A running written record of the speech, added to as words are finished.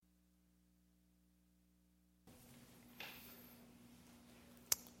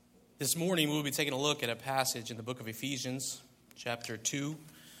This morning we'll be taking a look at a passage in the book of Ephesians, chapter 2,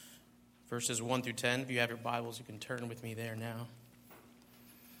 verses 1 through 10. If you have your Bibles, you can turn with me there now.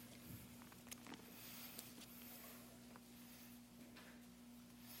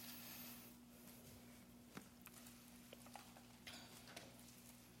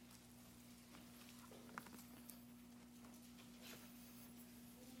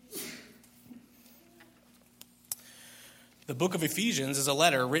 The book of Ephesians is a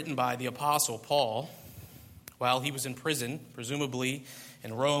letter written by the Apostle Paul while he was in prison, presumably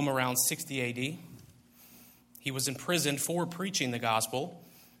in Rome around 60 A.D. He was imprisoned for preaching the gospel,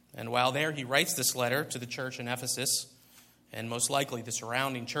 and while there he writes this letter to the church in Ephesus, and most likely the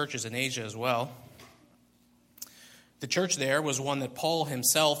surrounding churches in Asia as well. The church there was one that Paul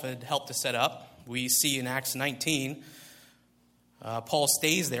himself had helped to set up. We see in Acts 19, Paul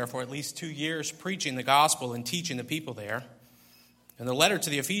stays there for at least 2 years preaching the gospel and teaching the people there. In the letter to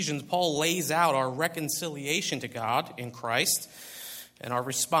the Ephesians, Paul lays out our reconciliation to God in Christ and our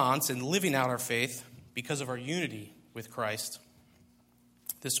response in living out our faith because of our unity with Christ.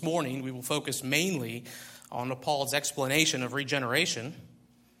 This morning, we will focus mainly on Paul's explanation of regeneration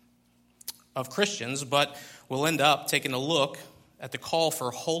of Christians, but we'll end up taking a look at the call for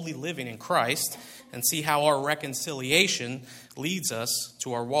holy living in Christ and see how our reconciliation leads us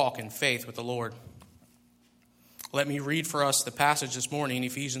to our walk in faith with the Lord. Let me read for us the passage this morning,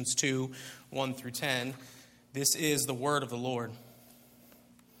 Ephesians 2, 1 through 10. This is the word of the Lord.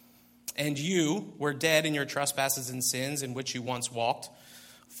 And you were dead in your trespasses and sins in which you once walked,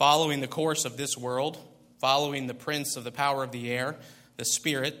 following the course of this world, following the prince of the power of the air, the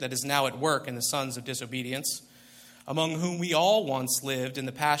spirit that is now at work in the sons of disobedience, among whom we all once lived in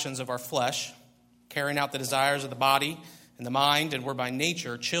the passions of our flesh, carrying out the desires of the body and the mind, and were by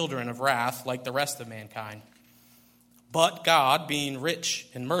nature children of wrath like the rest of mankind. But God, being rich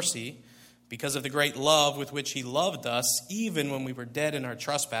in mercy, because of the great love with which he loved us, even when we were dead in our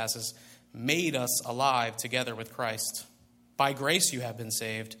trespasses, made us alive together with Christ. By grace you have been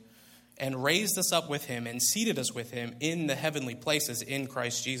saved, and raised us up with him, and seated us with him in the heavenly places in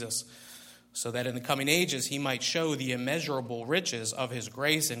Christ Jesus, so that in the coming ages he might show the immeasurable riches of his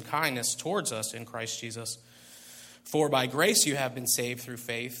grace and kindness towards us in Christ Jesus. For by grace you have been saved through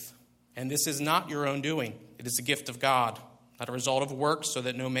faith, and this is not your own doing. It is a gift of God, not a result of works, so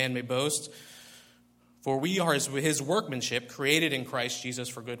that no man may boast. For we are his workmanship, created in Christ Jesus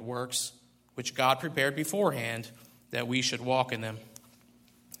for good works, which God prepared beforehand that we should walk in them.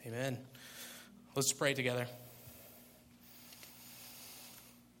 Amen. Let's pray together.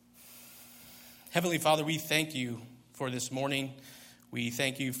 Heavenly Father, we thank you for this morning. We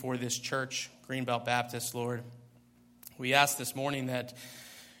thank you for this church, Greenbelt Baptist, Lord. We ask this morning that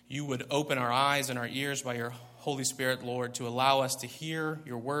you would open our eyes and our ears by your Holy Spirit, Lord, to allow us to hear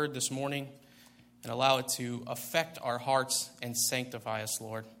your word this morning and allow it to affect our hearts and sanctify us,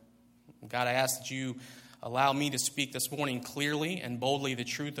 Lord. God, I ask that you allow me to speak this morning clearly and boldly the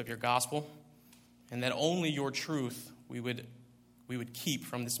truth of your gospel, and that only your truth we would keep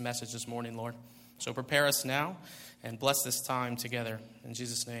from this message this morning, Lord. So prepare us now and bless this time together. In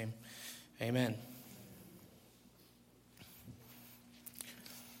Jesus' name, amen.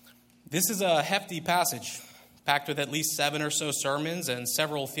 This is a hefty passage, packed with at least 7 or so sermons and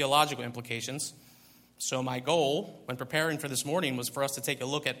several theological implications. So my goal when preparing for this morning was for us to take a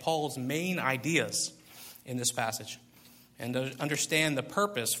look at Paul's main ideas in this passage and to understand the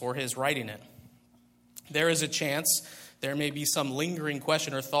purpose for his writing it. There is a chance there may be some lingering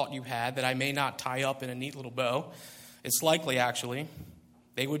question or thought you had that I may not tie up in a neat little bow. It's likely, actually.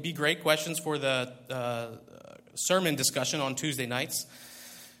 They would be great questions for the sermon discussion on Tuesday nights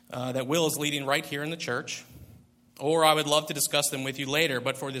that Will is leading right here in the church. Or I would love to discuss them with you later,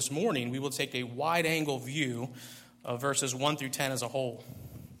 but for this morning, we will take a wide-angle view of verses 1 through 10 as a whole.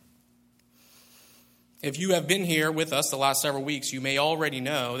 If you have been here with us the last several weeks, you may already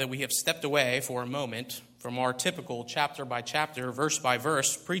know that we have stepped away for a moment from our typical chapter-by-chapter,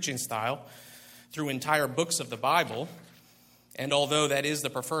 verse-by-verse preaching style through entire books of the Bible. And although that is the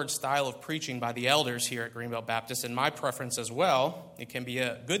preferred style of preaching by the elders here at Greenbelt Baptist, and my preference as well, it can be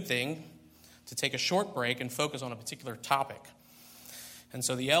a good thing to take a short break and focus on a particular topic. And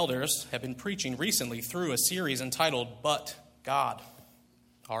so the elders have been preaching recently through a series entitled But God.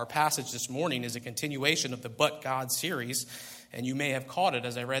 Our passage this morning is a continuation of the But God series, and you may have caught it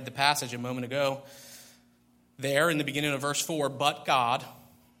as I read the passage a moment ago. There in the beginning of verse 4, But God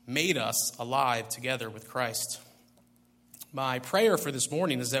made us alive together with Christ. My prayer for this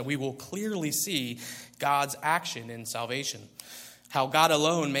morning is that we will clearly see God's action in salvation, how God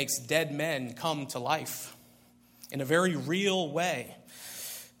alone makes dead men come to life in a very real way,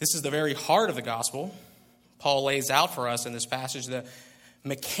 This is the very heart of the gospel. Paul lays out for us in this passage the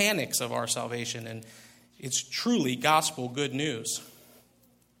mechanics of our salvation, and it's truly gospel good news.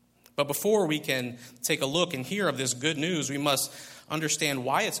 But before we can take a look and hear of this good news, we must understand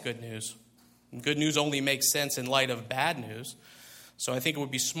why it's good news. Good news only makes sense in light of bad news. So I think it would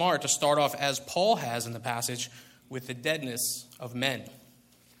be smart to start off, as Paul has in the passage, with the deadness of men.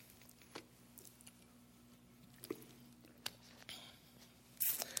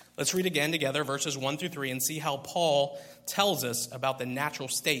 Let's read again together verses 1 through 3 and see how Paul tells us about the natural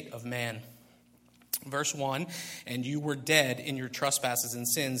state of man. Verse 1, "And you were dead in your trespasses and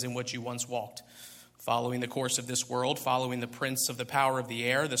sins in which you once walked, following the course of this world, following the prince of the power of the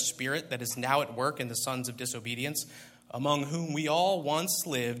air, the spirit that is now at work in the sons of disobedience, among whom we all once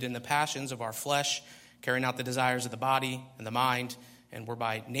lived in the passions of our flesh, carrying out the desires of the body and the mind, and were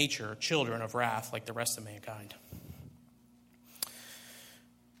by nature children of wrath like the rest of mankind."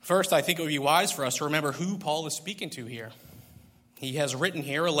 First, I think it would be wise for us to remember who Paul is speaking to here. He has written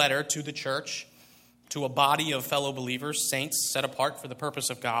here a letter to the church, to a body of fellow believers, saints set apart for the purpose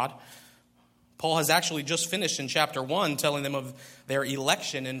of God. Paul has actually just finished in chapter 1 telling them of their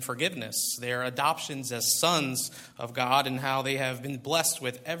election and forgiveness, their adoptions as sons of God, and how they have been blessed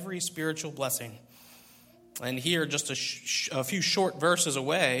with every spiritual blessing. And here, just a few short verses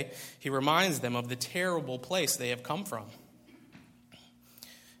away, he reminds them of the terrible place they have come from.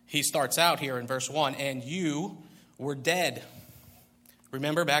 He starts out here in verse 1, "And you were dead."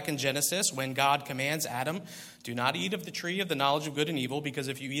 Remember back in Genesis when God commands Adam, "Do not eat of the tree of the knowledge of good and evil, because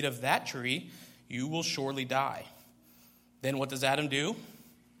if you eat of that tree, you will surely die." Then what does Adam do?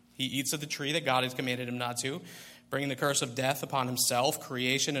 He eats of the tree that God has commanded him not to, bringing the curse of death upon himself,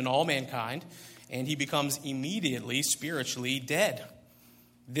 creation, and all mankind, and he becomes immediately spiritually dead.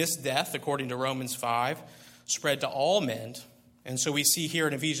 This death, according to Romans 5, spread to all men. And so we see here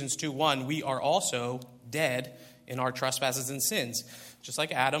in Ephesians 2:1, we are also dead in our trespasses and sins, just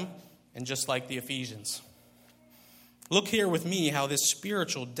like Adam and just like the Ephesians. Look here with me how this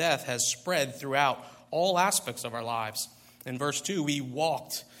spiritual death has spread throughout all aspects of our lives. In verse 2, we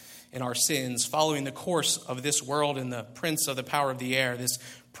walked in our sins, following the course of this world and the prince of the power of the air. This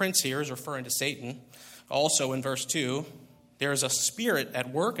prince here is referring to Satan. Also in verse 2, there is a spirit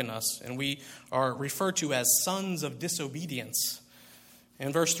at work in us, and we are referred to as sons of disobedience.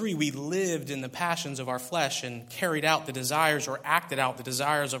 In verse 3, we lived in the passions of our flesh and carried out the desires or acted out the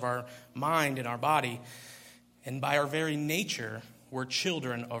desires of our mind and our body. And by our very nature, we're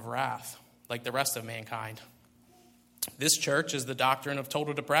children of wrath, like the rest of mankind. This church is the doctrine of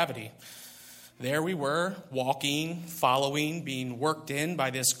total depravity. There we were, walking, following, being worked in by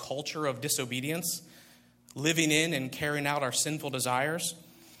this culture of disobedience, living in and carrying out our sinful desires.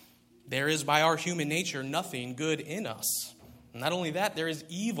 There is, by our human nature, nothing good in us. Not only that, there is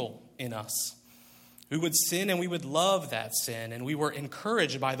evil in us. We would sin and we would love that sin, and we were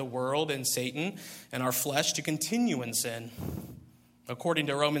encouraged by the world and Satan and our flesh to continue in sin. According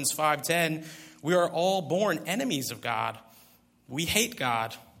to Romans 5:10, we are all born enemies of God. We hate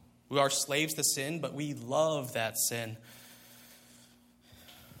God. We are slaves to sin, but we love that sin.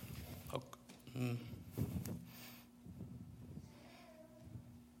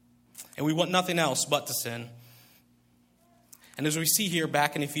 And we want nothing else but to sin. And as we see here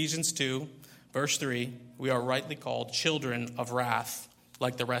back in Ephesians 2, verse 3, we are rightly called children of wrath,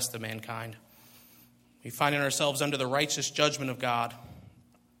 like the rest of mankind. We find ourselves under the righteous judgment of God.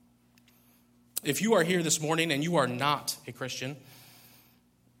 If you are here this morning and you are not a Christian,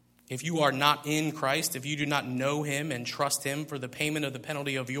 if you are not in Christ, if you do not know him and trust him for the payment of the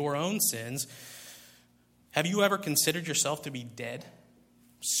penalty of your own sins, have you ever considered yourself to be dead?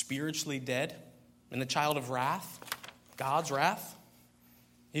 Spiritually dead, and a child of wrath, God's wrath?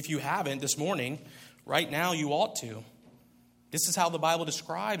 If you haven't this morning, right now you ought to. This is how the Bible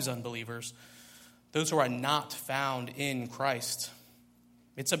describes unbelievers, those who are not found in Christ.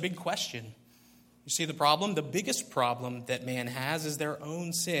 It's a big question. You see the problem? The biggest problem that man has is their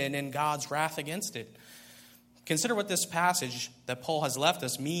own sin and God's wrath against it. Consider what this passage that Paul has left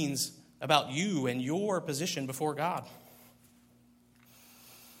us means about you and your position before God.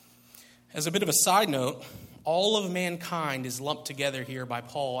 As a bit of a side note, all of mankind is lumped together here by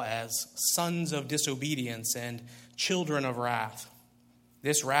Paul as sons of disobedience and children of wrath.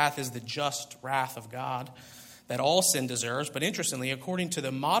 This wrath is the just wrath of God that all sin deserves. But interestingly, according to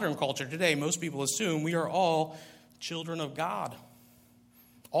the modern culture today, most people assume we are all children of God.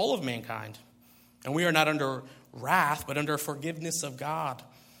 All of mankind. And we are not under wrath, but under forgiveness of God.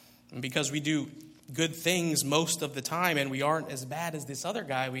 And because we do good things most of the time, and we aren't as bad as this other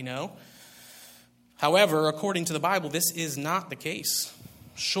guy we know. However, according to the Bible, this is not the case.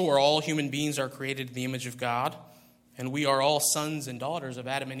 Sure, all human beings are created in the image of God, and we are all sons and daughters of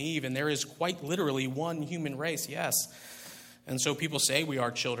Adam and Eve, and there is quite literally one human race, yes. And so people say we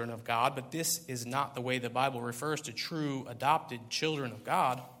are children of God, but this is not the way the Bible refers to true adopted children of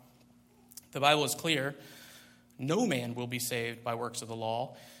God. The Bible is clear. No man will be saved by works of the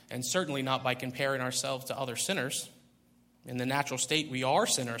law, and certainly not by comparing ourselves to other sinners. In the natural state, we are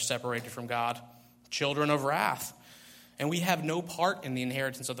sinners separated from God, children of wrath, and we have no part in the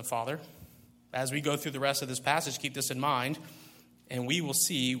inheritance of the Father. As we go through the rest of this passage, keep this in mind, and we will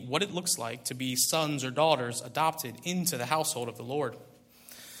see what it looks like to be sons or daughters adopted into the household of the Lord.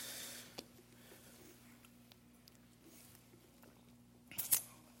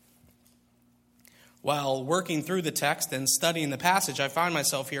 While working through the text and studying the passage, I find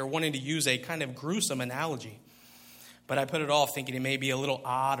myself here wanting to use a kind of gruesome analogy. But I put it off thinking it may be a little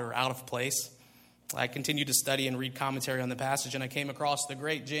odd or out of place. I continued to study and read commentary on the passage, and I came across the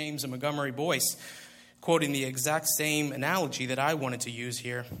great James Montgomery Boyce quoting the exact same analogy that I wanted to use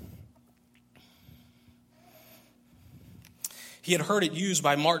here. He had heard it used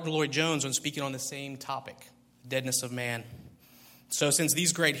by Martin Lloyd-Jones when speaking on the same topic, deadness of man. So since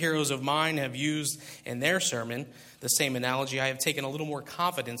these great heroes of mine have used in their sermon the same analogy, I have taken a little more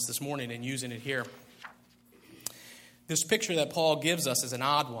confidence this morning in using it here. This picture that Paul gives us is an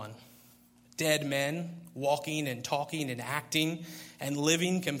odd one. Dead men walking and talking and acting and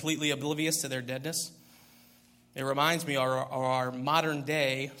living completely oblivious to their deadness. It reminds me of our modern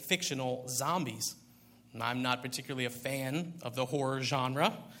day fictional zombies. I'm not particularly a fan of the horror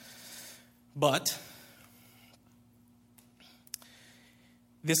genre, but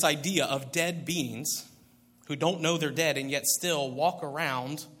this idea of dead beings who don't know they're dead and yet still walk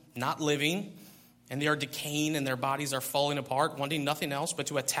around not living, and they are decaying and their bodies are falling apart, wanting nothing else but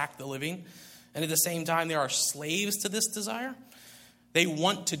to attack the living. And at the same time, they are slaves to this desire. They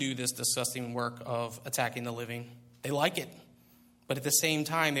want to do this disgusting work of attacking the living. They like it. But at the same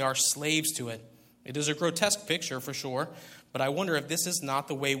time, they are slaves to it. It is a grotesque picture for sure, but I wonder if this is not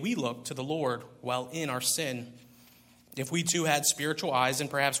the way we look to the Lord while in our sin. If we too had spiritual eyes, and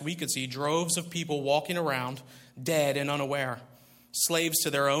perhaps we could see droves of people walking around dead and unaware, slaves to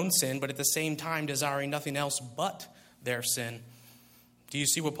their own sin, but at the same time desiring nothing else but their sin. Do you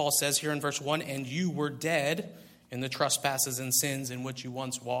see what Paul says here in verse 1? And you were dead in the trespasses and sins in which you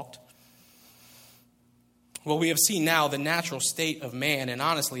once walked. Well, we have seen now the natural state of man, and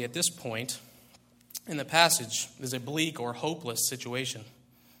honestly, at this point in the passage is a bleak or hopeless situation.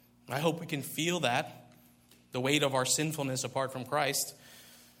 I hope we can feel that, the weight of our sinfulness apart from Christ,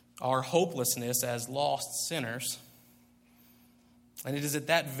 our hopelessness as lost sinners. And it is at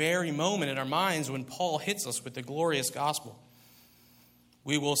that very moment in our minds when Paul hits us with the glorious gospel.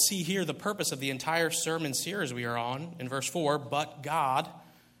 We will see here the purpose of the entire sermon series we are on in verse 4. But God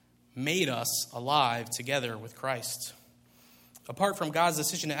made us alive together with Christ. Apart from God's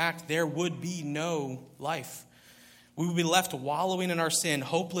decision to act, there would be no life. We would be left wallowing in our sin,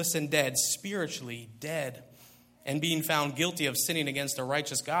 hopeless and dead, spiritually dead. And being found guilty of sinning against a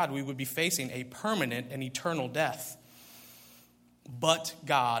righteous God, we would be facing a permanent and eternal death. But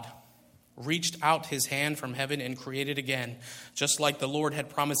God reached out his hand from heaven and created again. Just like the Lord had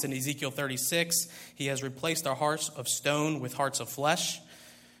promised in Ezekiel 36, he has replaced our hearts of stone with hearts of flesh.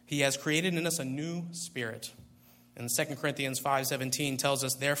 He has created in us a new spirit. And 2 Corinthians 5:17 tells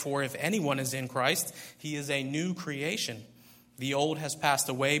us, therefore, if anyone is in Christ, he is a new creation. The old has passed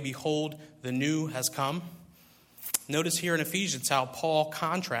away. Behold, the new has come. Notice here in Ephesians how Paul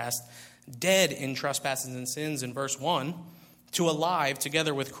contrasts dead in trespasses and sins in verse 1 to alive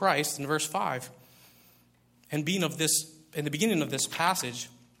together with Christ in verse 5. And being of this, in the beginning of this passage,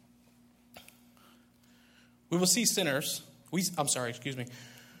 we will see sinners. In the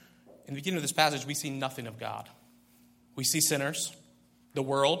beginning of this passage, we see nothing of God. We see sinners, the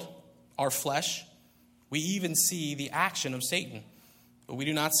world, our flesh. We even see the action of Satan, but we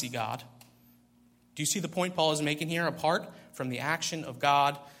do not see God. Do you see the point Paul is making here? Apart from the action of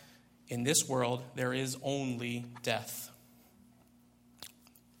God in this world, there is only death.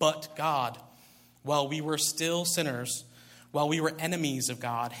 But God, while we were still sinners, while we were enemies of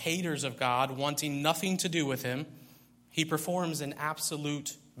God, haters of God, wanting nothing to do with him, he performs an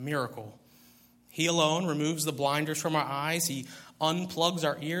absolute miracle. He alone removes the blinders from our eyes. He unplugs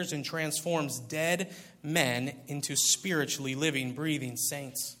our ears and transforms dead men into spiritually living, breathing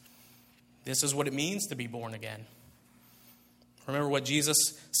saints. This is what it means to be born again. Remember what Jesus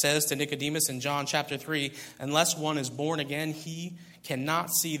says to Nicodemus in John chapter 3, unless one is born again, he cannot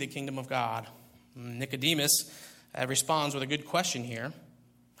see the kingdom of God. Nicodemus responds with a good question here.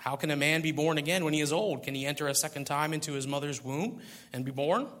 How can a man be born again when he is old? Can he enter a second time into his mother's womb and be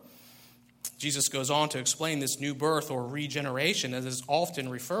born? Jesus goes on to explain this new birth or regeneration, as is often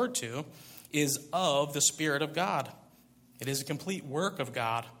referred to, is of the Spirit of God. It is a complete work of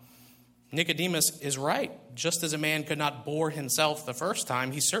God. Nicodemus is right. Just as a man could not bore himself the first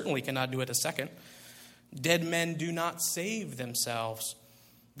time, he certainly cannot do it a second. Dead men do not save themselves.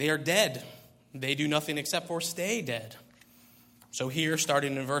 They are dead. They do nothing except for stay dead. So here,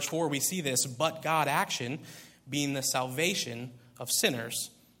 starting in verse 4, we see this but God action being the salvation of sinners,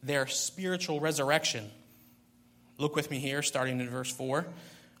 their spiritual resurrection. Look with me here, starting in verse 4.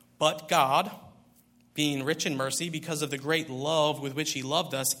 But God, being rich in mercy, because of the great love with which he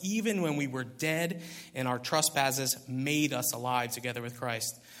loved us, even when we were dead in our trespasses, made us alive together with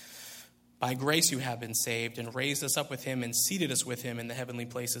Christ. By grace you have been saved, and raised us up with him, and seated us with him in the heavenly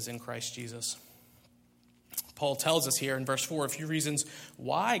places in Christ Jesus. Paul tells us here in verse 4 a few reasons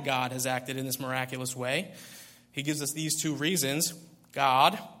why God has acted in this miraculous way. He gives us these two reasons.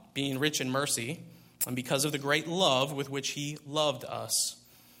 God, being rich in mercy, and because of the great love with which he loved us.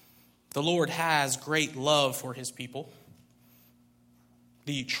 The Lord has great love for his people,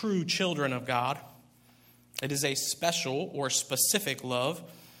 the true children of God. It is a special or specific love,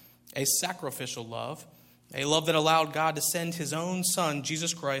 a sacrificial love, a love that allowed God to send his own Son,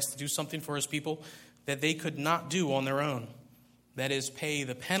 Jesus Christ, to do something for his people that they could not do on their own. That is, pay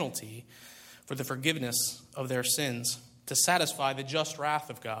the penalty for the forgiveness of their sins, to satisfy the just wrath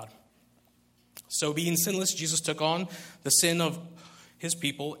of God. So being sinless, Jesus took on the sin of his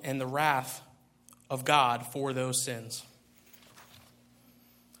people and the wrath of God for those sins.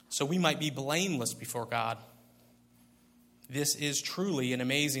 So we might be blameless before God. This is truly an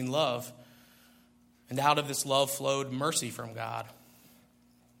amazing love. And out of this love flowed mercy from God.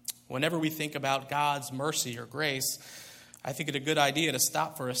 Whenever we think about God's mercy or grace, I think it a good idea to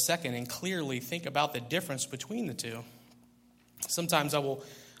stop for a second and clearly think about the difference between the two. Sometimes I will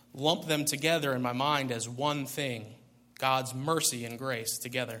lump them together in my mind as one thing, God's mercy and grace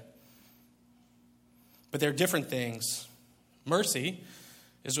together. But they're different things. Mercy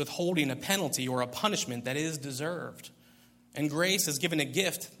is withholding a penalty or a punishment that is deserved. And grace is giving a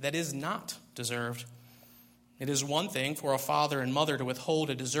gift that is not deserved. It is one thing for a father and mother to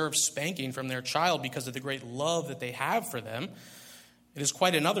withhold a deserved spanking from their child because of the great love that they have for them. It is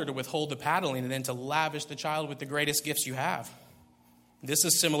quite another to withhold the paddling and then to lavish the child with the greatest gifts you have. This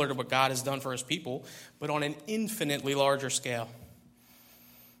is similar to what God has done for his people, but on an infinitely larger scale.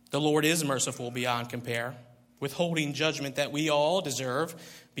 The Lord is merciful beyond compare, withholding judgment that we all deserve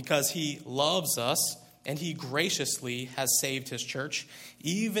because he loves us and he graciously has saved his church,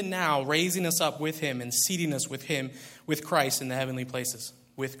 even now raising us up with him and seating us with him, with Christ in the heavenly places,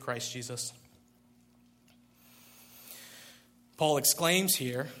 with Christ Jesus. Paul exclaims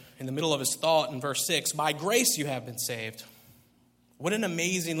here in the middle of his thought in verse 6, by grace you have been saved. What an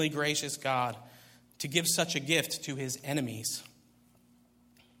amazingly gracious God to give such a gift to his enemies.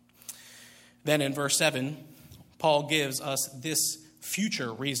 Then in verse 7, Paul gives us this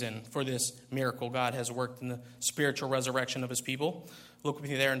future reason for this miracle God has worked in the spiritual resurrection of his people. Look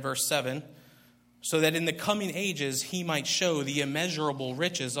with me there in verse 7. So that in the coming ages he might show the immeasurable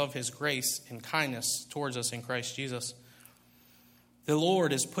riches of his grace and kindness towards us in Christ Jesus. The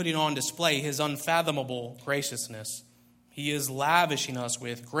Lord is putting on display his unfathomable graciousness. He is lavishing us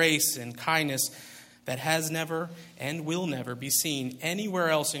with grace and kindness that has never and will never be seen anywhere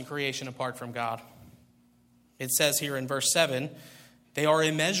else in creation apart from God. It says here in verse 7, they are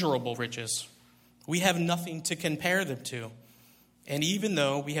immeasurable riches. We have nothing to compare them to. And even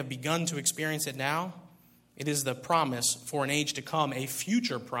though we have begun to experience it now, it is the promise for an age to come, a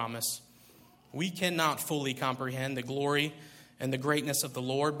future promise. We cannot fully comprehend the glory and the greatness of the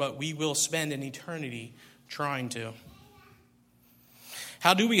Lord, but we will spend an eternity trying to.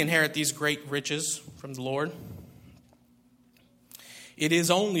 How do we inherit these great riches from the Lord? It is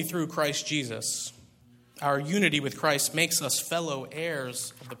only through Christ Jesus. Our unity with Christ makes us fellow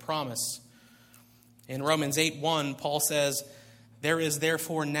heirs of the promise. In Romans 8:1, Paul says, There is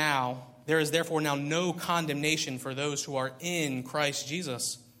therefore now no condemnation for those who are in Christ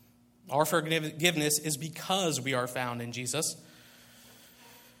Jesus. Our forgiveness is because we are found in Jesus.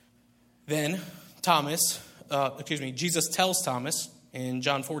 Then Jesus tells Thomas in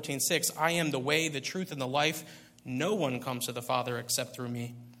John 14:6, I am the way, the truth, and the life. No one comes to the Father except through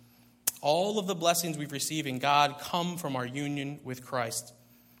me. All of the blessings we've received in God come from our union with Christ.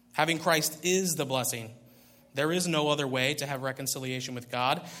 Having Christ is the blessing. There is no other way to have reconciliation with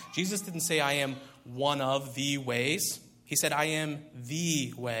God. Jesus didn't say, I am one of the ways. He said, I am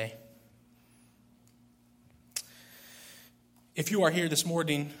the way. If you are here this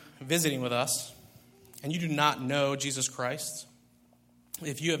morning visiting with us and you do not know Jesus Christ,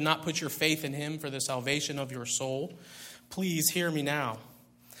 if you have not put your faith in him for the salvation of your soul, please hear me now.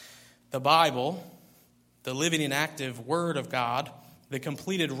 The Bible, the living and active Word of God, the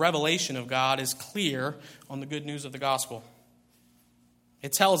completed revelation of God, is clear on the good news of the gospel.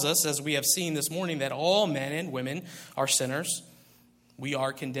 It tells us, as we have seen this morning, that all men and women are sinners. We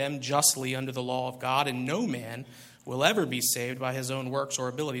are condemned justly under the law of God, and no man will ever be saved by his own works or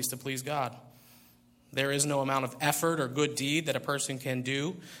abilities to please God. There is no amount of effort or good deed that a person can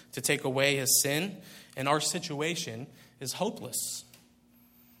do to take away his sin, and our situation is hopeless.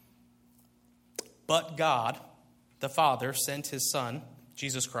 But God, the Father, sent his Son,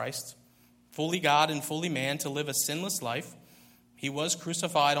 Jesus Christ, fully God and fully man, to live a sinless life. He was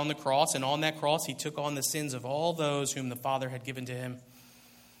crucified on the cross, and on that cross he took on the sins of all those whom the Father had given to him.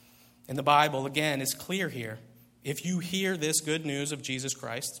 And the Bible, again, is clear here. If you hear this good news of Jesus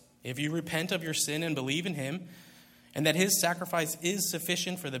Christ, if you repent of your sin and believe in him, and that his sacrifice is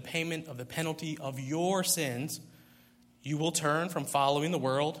sufficient for the payment of the penalty of your sins, you will turn from following the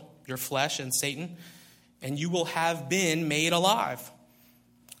world, your flesh, and Satan, and you will have been made alive.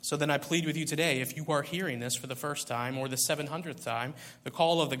 So then I plead with you today, if you are hearing this for the first time or the 700th time, the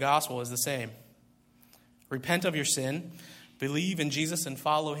call of the gospel is the same. Repent of your sin, believe in Jesus, and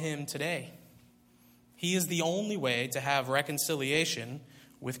follow him today. He is the only way to have reconciliation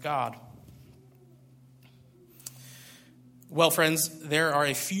with God. Well, friends, there are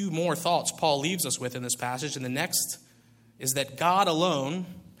a few more thoughts Paul leaves us with in this passage, and the next is that God alone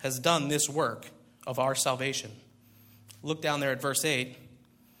has done this work of our salvation. Look down there at verse 8.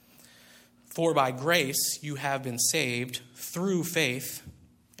 For by grace you have been saved through faith,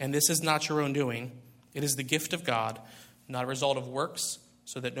 and this is not your own doing. It is the gift of God, not a result of works,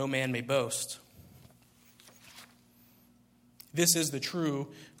 so that no man may boast. This is the true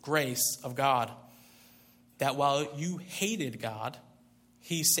grace of God, that while you hated God,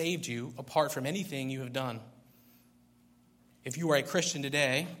 he saved you apart from anything you have done. If you are a Christian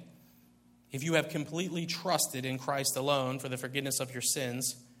today, if you have completely trusted in Christ alone for the forgiveness of your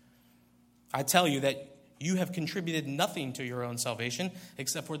sins, I tell you that you have contributed nothing to your own salvation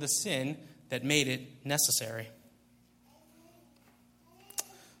except for the sin that made it necessary.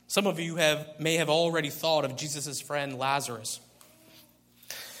 Some of you may have already thought of Jesus' friend Lazarus,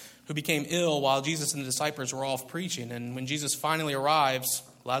 who became ill while Jesus and the disciples were off preaching. And when Jesus finally arrives,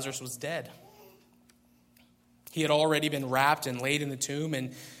 Lazarus was dead. He had already been wrapped and laid in the tomb,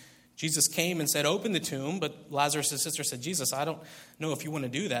 and Jesus came and said, "Open the tomb." But Lazarus' sister said, "Jesus, I don't know if you want to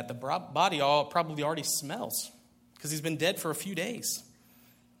do that. The body probably already smells because he's been dead for a few days."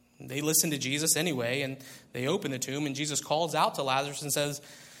 They listened to Jesus anyway, and they open the tomb, and Jesus calls out to Lazarus and says,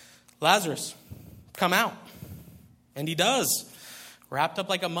 "Lazarus, come out." And he does. Wrapped up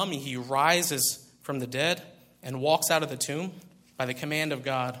like a mummy, he rises from the dead and walks out of the tomb by the command of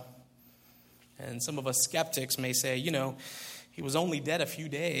God. And some of us skeptics may say, he was only dead a few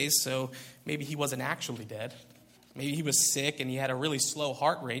days, so maybe he wasn't actually dead. Maybe he was sick and he had a really slow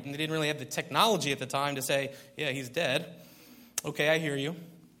heart rate, and they didn't really have the technology at the time to say, yeah, he's dead. Okay, I hear you.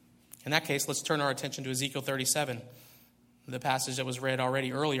 In that case, let's turn our attention to Ezekiel 37, the passage that was read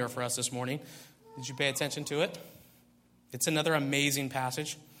already earlier for us this morning. Did you pay attention to it? It's another amazing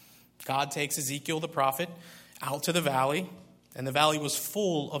passage. God takes Ezekiel the prophet out to the valley, and the valley was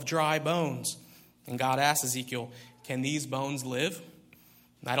full of dry bones. And God asked Ezekiel, "Can these bones live?"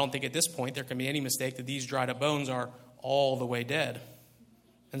 And I don't think at this point there can be any mistake that these dried up bones are all the way dead.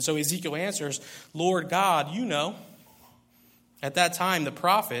 And so Ezekiel answers, "Lord God, you know." At that time, the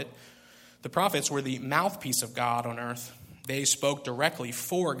prophets were the mouthpiece of God on earth. They spoke directly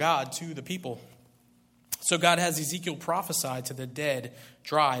for God to the people. So God has Ezekiel prophesy to the dead,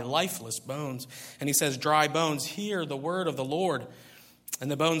 dry, lifeless bones. And he says, "Dry bones, hear the word of the Lord." And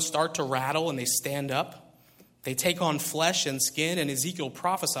the bones start to rattle and they stand up. They take on flesh and skin, and Ezekiel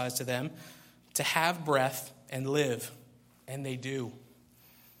prophesies to them to have breath and live. And they do.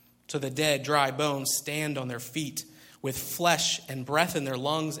 So the dead, dry bones stand on their feet with flesh and breath in their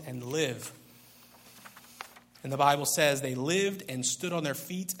lungs and live. And the Bible says they lived and stood on their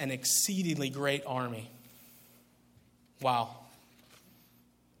feet, an exceedingly great army. Wow.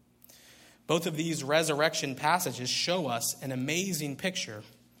 Both of these resurrection passages show us an amazing picture.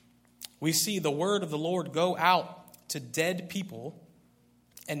 We see the word of the Lord go out to dead people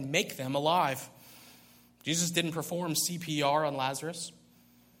and make them alive. Jesus didn't perform CPR on Lazarus.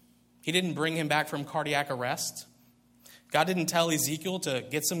 He didn't bring him back from cardiac arrest. God didn't tell Ezekiel to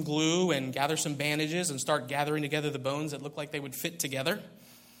get some glue and gather some bandages and start gathering together the bones that looked like they would fit together.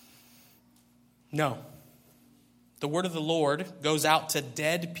 No. The word of the Lord goes out to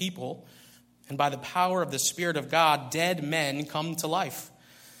dead people, and by the power of the Spirit of God, dead men come to life.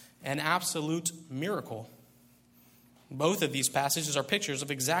 An absolute miracle. Both of these passages are pictures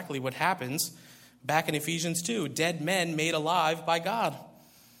of exactly what happens back in Ephesians 2. Dead men made alive by God.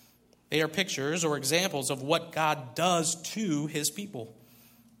 They are pictures or examples of what God does to his people.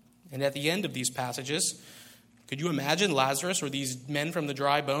 And at the end of these passages, could you imagine Lazarus or these men from the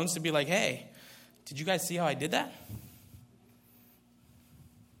dry bones to be like, hey, did you guys see how I did that?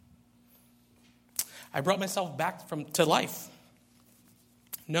 I brought myself back to life.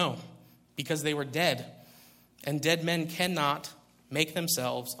 No, because they were dead. And dead men cannot make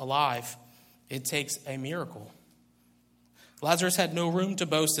themselves alive. It takes a miracle. Lazarus had no room to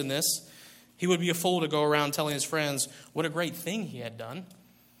boast in this. He would be a fool to go around telling his friends what a great thing he had done.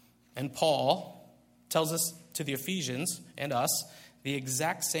 And Paul tells us to the Ephesians and us the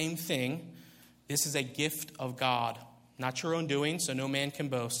exact same thing. This is a gift of God, not your own doing, so no man can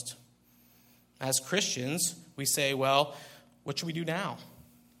boast. As Christians, we say, well, what should we do now?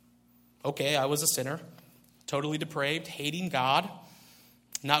 Okay, I was a sinner, totally depraved, hating God,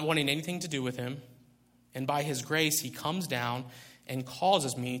 not wanting anything to do with him. And by his grace, he comes down and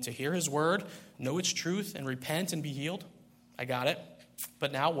causes me to hear his word, know its truth, and repent and be healed. I got it.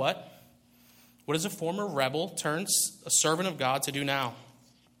 But now what? What is a former rebel turned a servant of God to do now?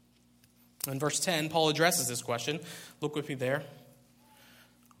 In verse 10, Paul addresses this question. Look with me there.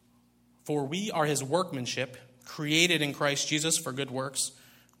 For we are his workmanship, created in Christ Jesus for good works,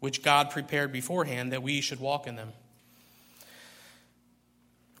 which God prepared beforehand that we should walk in them.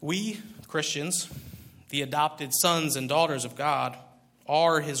 We, Christians, the adopted sons and daughters of God,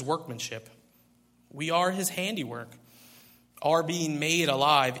 are his workmanship. We are his handiwork. Our being made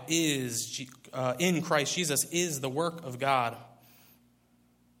alive is in Christ Jesus is the work of God.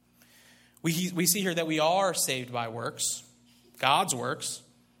 We see here that we are saved by works, God's works.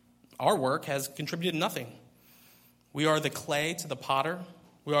 Our work has contributed nothing. We are the clay to the potter.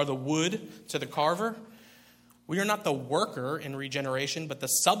 We are the wood to the carver. We are not the worker in regeneration, but the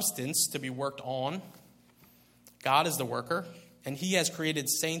substance to be worked on. God is the worker, and he has created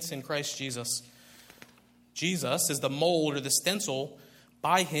saints in Christ Jesus. Jesus is the mold or the stencil.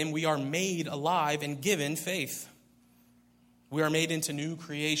 By him we are made alive and given faith. We are made into new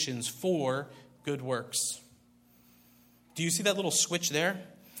creations for good works. Do you see that little switch there?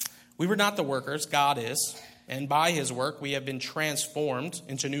 We were not the workers, God is. And by his work we have been transformed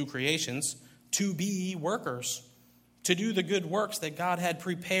into new creations to be workers, to do the good works that God had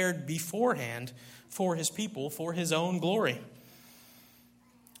prepared beforehand for his people, for his own glory.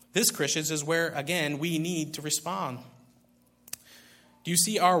 This, Christians, is where, again, we need to respond. Do you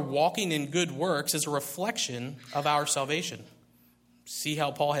see our walking in good works as a reflection of our salvation? See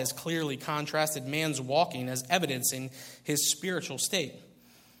how Paul has clearly contrasted man's walking as evidence in his spiritual state.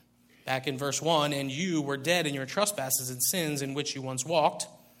 Back in verse 1, and you were dead in your trespasses and sins in which you once walked.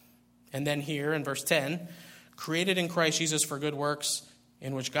 And then here in verse 10, created in Christ Jesus for good works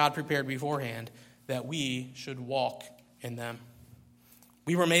in which God prepared beforehand that we should walk in them.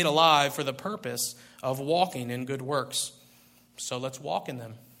 We were made alive for the purpose of walking in good works. So let's walk in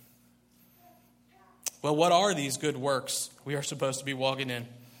them. Well, what are these good works we are supposed to be walking in?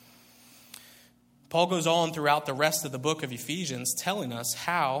 Paul goes on throughout the rest of the book of Ephesians telling us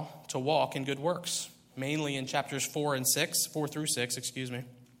how to walk in good works, mainly in chapters 4 through 6.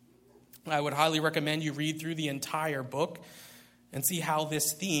 I would highly recommend you read through the entire book and see how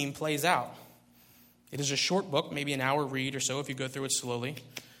this theme plays out. It is a short book, maybe an hour read or so if you go through it slowly.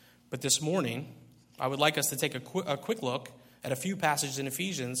 But this morning, I would like us to take a quick look at a few passages in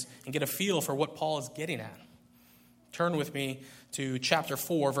Ephesians and get a feel for what Paul is getting at. Turn with me to chapter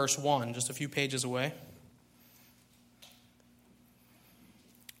 4, verse 1, just a few pages away.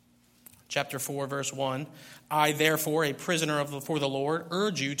 Chapter 4, verse 1. I, therefore, a prisoner for the Lord,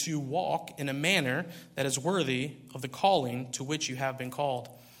 urge you to walk in a manner that is worthy of the calling to which you have been called,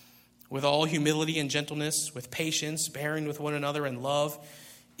 with all humility and gentleness, with patience, bearing with one another in love,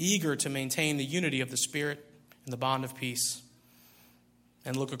 eager to maintain the unity of the Spirit and the bond of peace.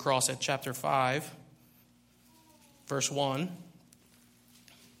 And look across at chapter 5, verse 1.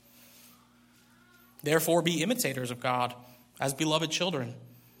 Therefore, be imitators of God as beloved children,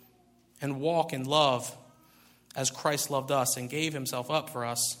 and walk in love as Christ loved us and gave himself up for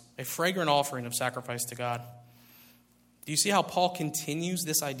us, a fragrant offering of sacrifice to God. Do you see how Paul continues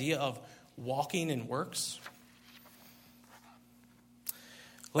this idea of walking in works?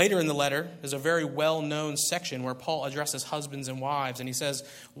 Later in the letter is a very well-known section where Paul addresses husbands and wives, and he says,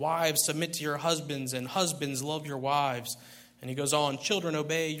 wives, submit to your husbands, and husbands, love your wives. And he goes on, children,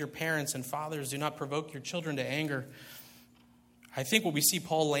 obey your parents and fathers. Do not provoke your children to anger. I think what we see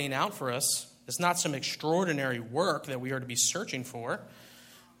Paul laying out for us is not some extraordinary work that we are to be searching for,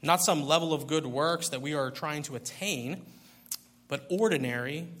 not some level of good works that we are trying to attain, but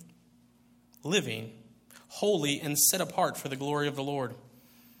ordinary living, holy and set apart for the glory of the Lord.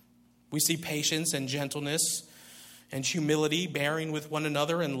 We see patience and gentleness and humility, bearing with one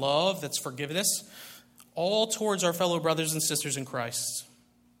another, and love, that's forgiveness, all towards our fellow brothers and sisters in Christ.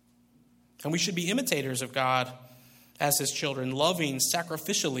 And we should be imitators of God as his children, loving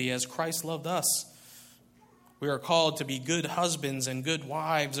sacrificially as Christ loved us. We are called to be good husbands and good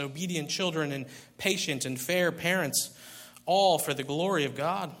wives, obedient children and patient and fair parents, all for the glory of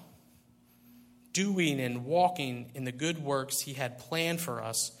God, doing and walking in the good works he had planned for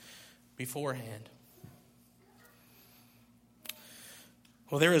us beforehand.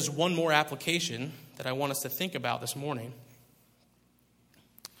 Well, there is one more application that I want us to think about this morning.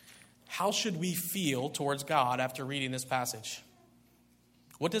 How should we feel towards God after reading this passage?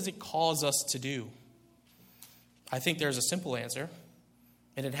 What does it cause us to do? I think there's a simple answer,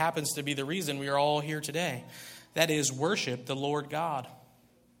 and it happens to be the reason we are all here today. That is, worship the Lord God.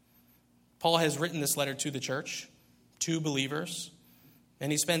 Paul has written this letter to the church, to believers,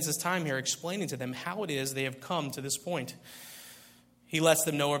 and he spends his time here explaining to them how it is they have come to this point. He lets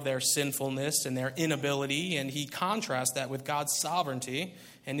them know of their sinfulness and their inability, and he contrasts that with God's sovereignty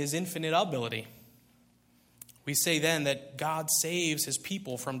and his infinite ability. We say then that God saves his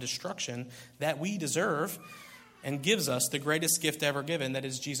people from destruction that we deserve and gives us the greatest gift ever given, that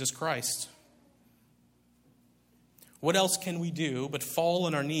is Jesus Christ. What else can we do but fall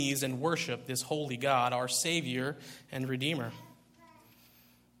on our knees and worship this holy God, our Savior and Redeemer?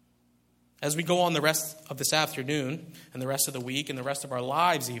 As we go on the rest of this afternoon and the rest of the week and the rest of our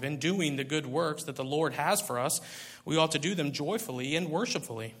lives even, doing the good works that the Lord has for us, we ought to do them joyfully and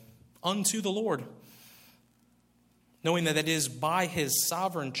worshipfully unto the Lord, knowing that it is by his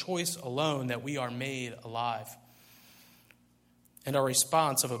sovereign choice alone that we are made alive. And our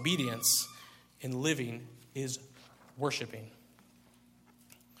response of obedience in living is worshiping.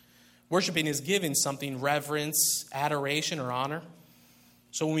 Worshiping is giving something reverence, adoration, or honor.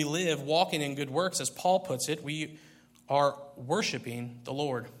 So when we live walking in good works, as Paul puts it, we are worshiping the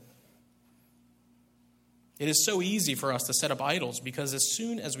Lord. It is so easy for us to set up idols because as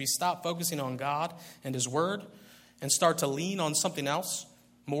soon as we stop focusing on God and his word and start to lean on something else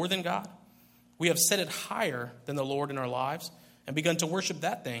more than God, we have set it higher than the Lord in our lives and begun to worship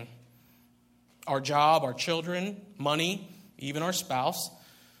that thing. Our job, our children, money, even our spouse.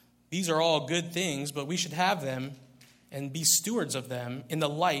 These are all good things, but we should have them and be stewards of them in the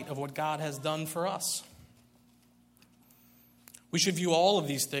light of what God has done for us. We should view all of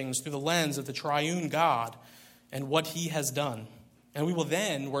these things through the lens of the triune God and what he has done. And we will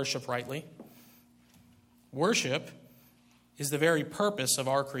then worship rightly. Worship is the very purpose of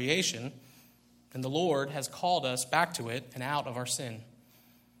our creation, and the Lord has called us back to it and out of our sin.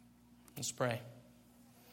 Let's pray.